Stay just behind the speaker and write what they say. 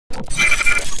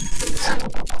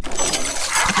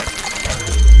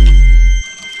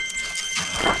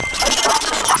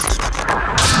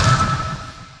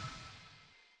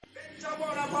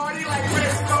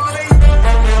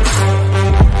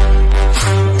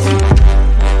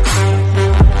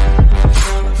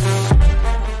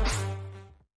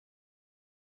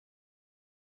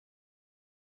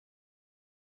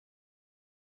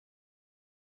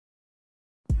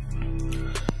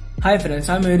Hi friends,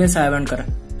 I'm Mayuresh.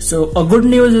 So a good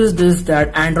news is this,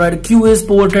 that Android Q is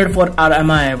ported for our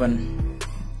MI11.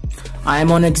 I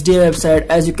am on XDA website.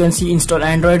 As you can see, install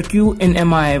Android Q in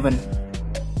MI11.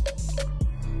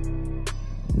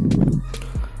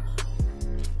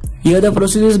 Here the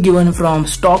process is given from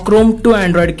stock ROM to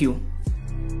Android Q.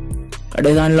 That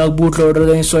is unlock bootloader,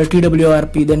 then install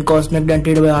TWRP, then Cosmic, then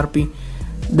TWRP,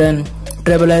 then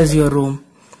trebilize your ROM.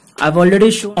 I've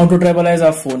already shown how to trebilize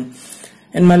our phone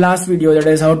in my last video, that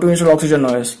is how to install Oxygen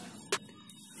OS.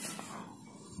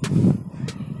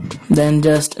 Then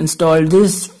just install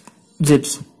these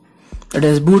zips, that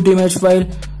is boot image file,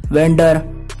 vendor,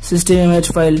 system image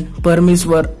file,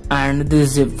 permisware, and this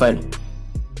zip file.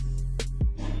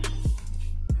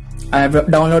 I have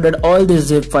downloaded all these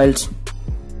zip files.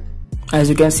 As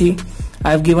you can see,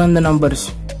 I have given the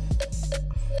numbers.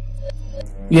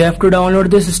 You have to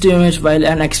download the system image file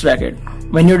and extract it.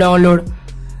 When you download,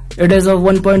 it is of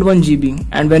 1.1 GB,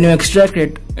 and when you extract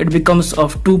it, it becomes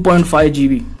of 2.5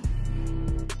 GB.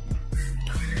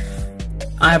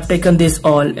 I have taken this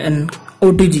all in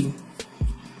OTG.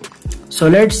 So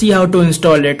let's see how to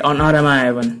install it on our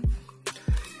MI11.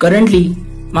 Currently,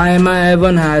 my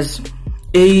MI11 has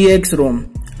AEX ROM.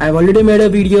 I've already made a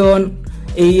video on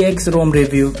AEX ROM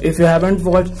review. If you haven't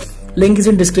watched, link is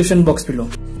in description box below.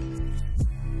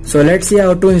 So let's see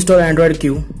how to install Android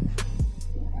Q.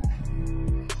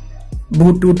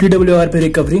 Boot to TWRP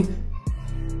recovery.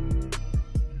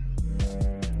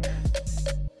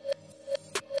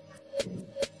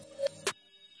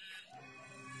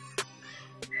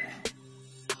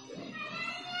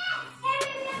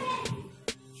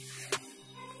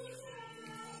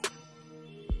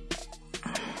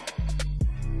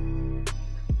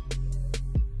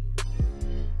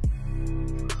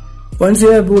 Once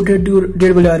you have booted to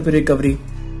TWRP recovery,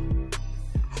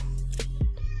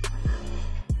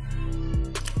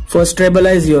 first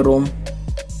trebilize your ROM.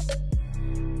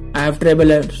 I have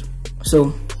trebilized,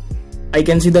 so I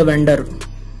can see the vendor.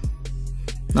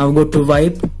 Now go to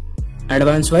wipe,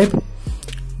 advanced wipe,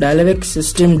 dial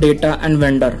system data and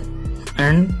vendor,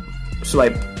 and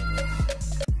swipe.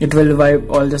 It will wipe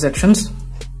all the sections.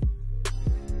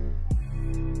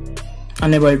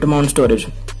 Unable to mount storage.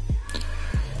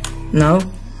 Now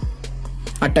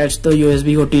attach the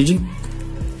USB OTG.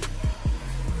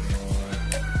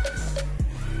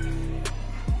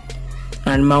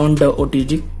 And mount the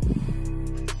OTG.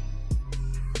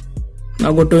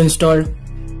 Now go to install.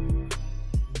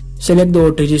 Select the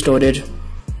OTG storage.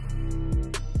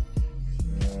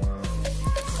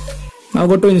 Now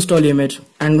go to install image,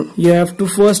 and you have to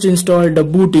first install the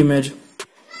boot image.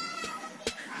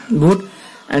 Boot,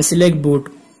 and select boot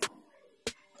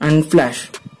and flash.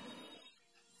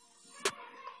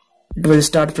 It will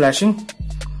start flashing.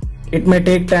 It may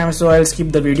take time, so I'll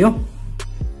skip the video.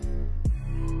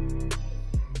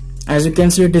 As you can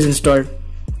see, it is installed.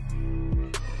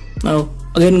 Now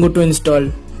again go to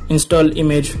install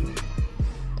image.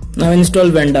 Now install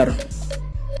vendor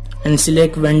and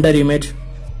select vendor image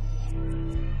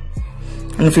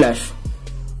and flash.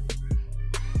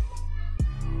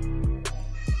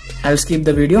 I'll skip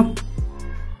the video.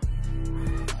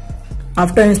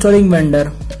 After installing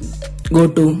vendor, go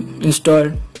to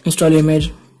install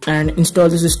image and install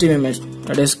the system image,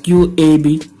 that is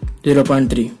QAB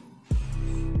 0.3,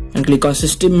 and click on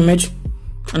system image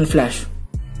and flash.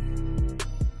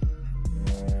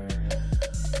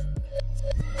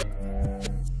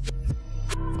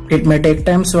 It may take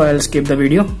time, so I'll skip the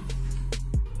video.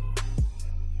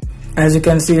 As you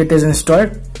can see, it is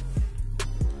installed.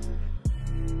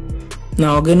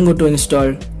 Now again go to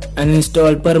install and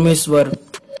install permisware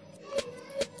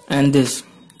and this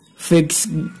fix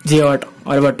geot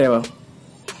or whatever.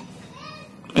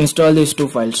 Install these two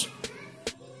files.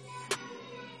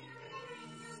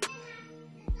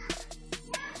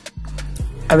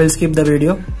 I will skip the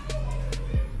video.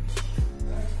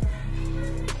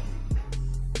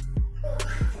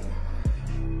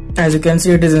 As you can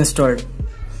see, it is installed.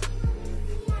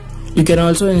 You can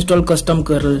also install custom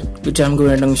kernel, which I am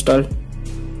going to install.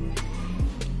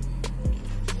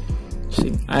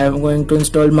 See, I am going to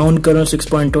install mount kernel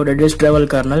 6.2, that is travel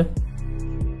kernel.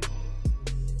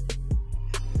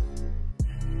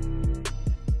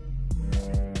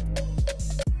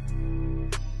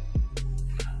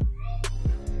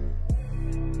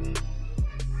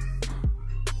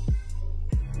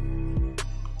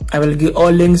 I will give all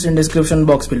links in description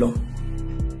box below.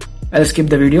 I'll skip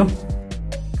the video.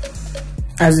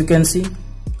 As you can see,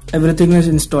 everything is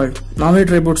installed. Now hit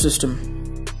reboot system.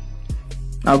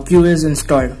 Now Q is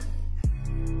installed.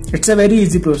 It's a very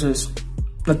easy process,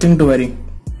 nothing to worry.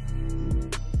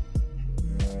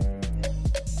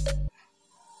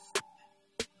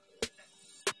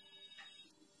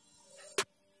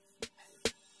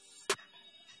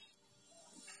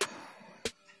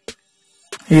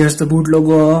 Here's the boot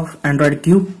logo of Android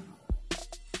Q.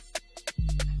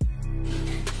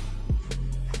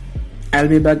 I'll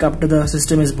be back after the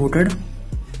system is booted.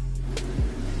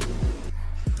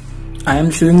 I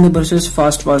am showing the process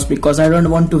fast because I don't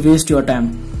want to waste your time.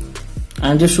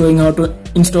 I am just showing how to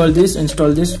install this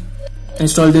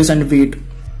and wait.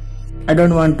 I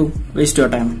don't want to waste your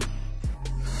time.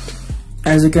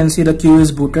 As you can see, the queue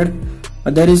is booted,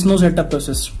 but there is no setup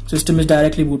process. System is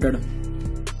directly booted.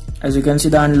 As you can see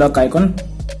the unlock icon.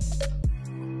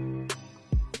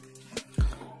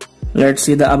 Let's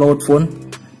see the about phone.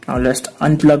 Now let's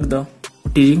unplug the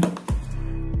OTG.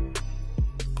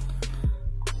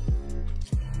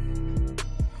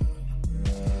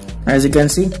 As you can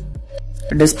see,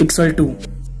 it is Pixel 2.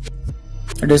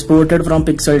 It is ported from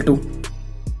Pixel 2.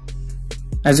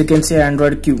 As you can see,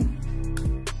 Android Q.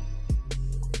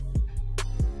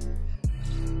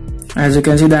 As you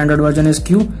can see, the Android version is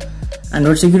Q.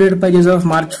 Android security patch is of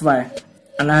March 5.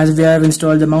 And as we have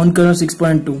installed the mount kernel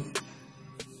 6.2.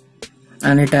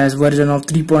 And it has version of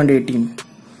 3.18.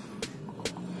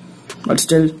 But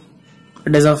still,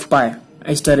 it is of Pi.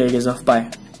 Easter egg is of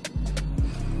Pi.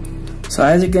 So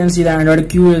as you can see, the Android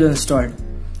Q is installed.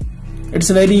 It's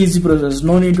a very easy process,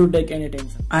 no need to take any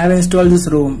tension. I have installed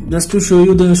this ROM just to show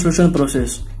you the installation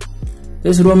process.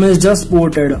 This ROM is just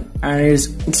ported and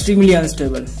is extremely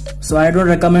unstable. So I don't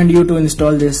recommend you to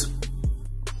install this.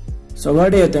 So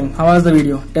what do you think? How was the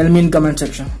video? Tell me in comment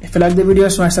section. If you like the video,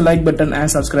 smash the like button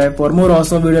and subscribe for more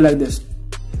awesome video like this.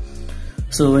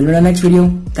 So we'll meet in the next video.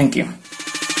 Thank you.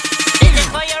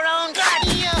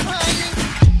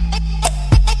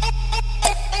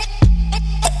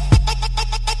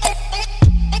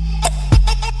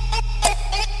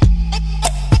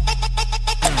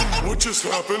 What just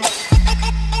happened?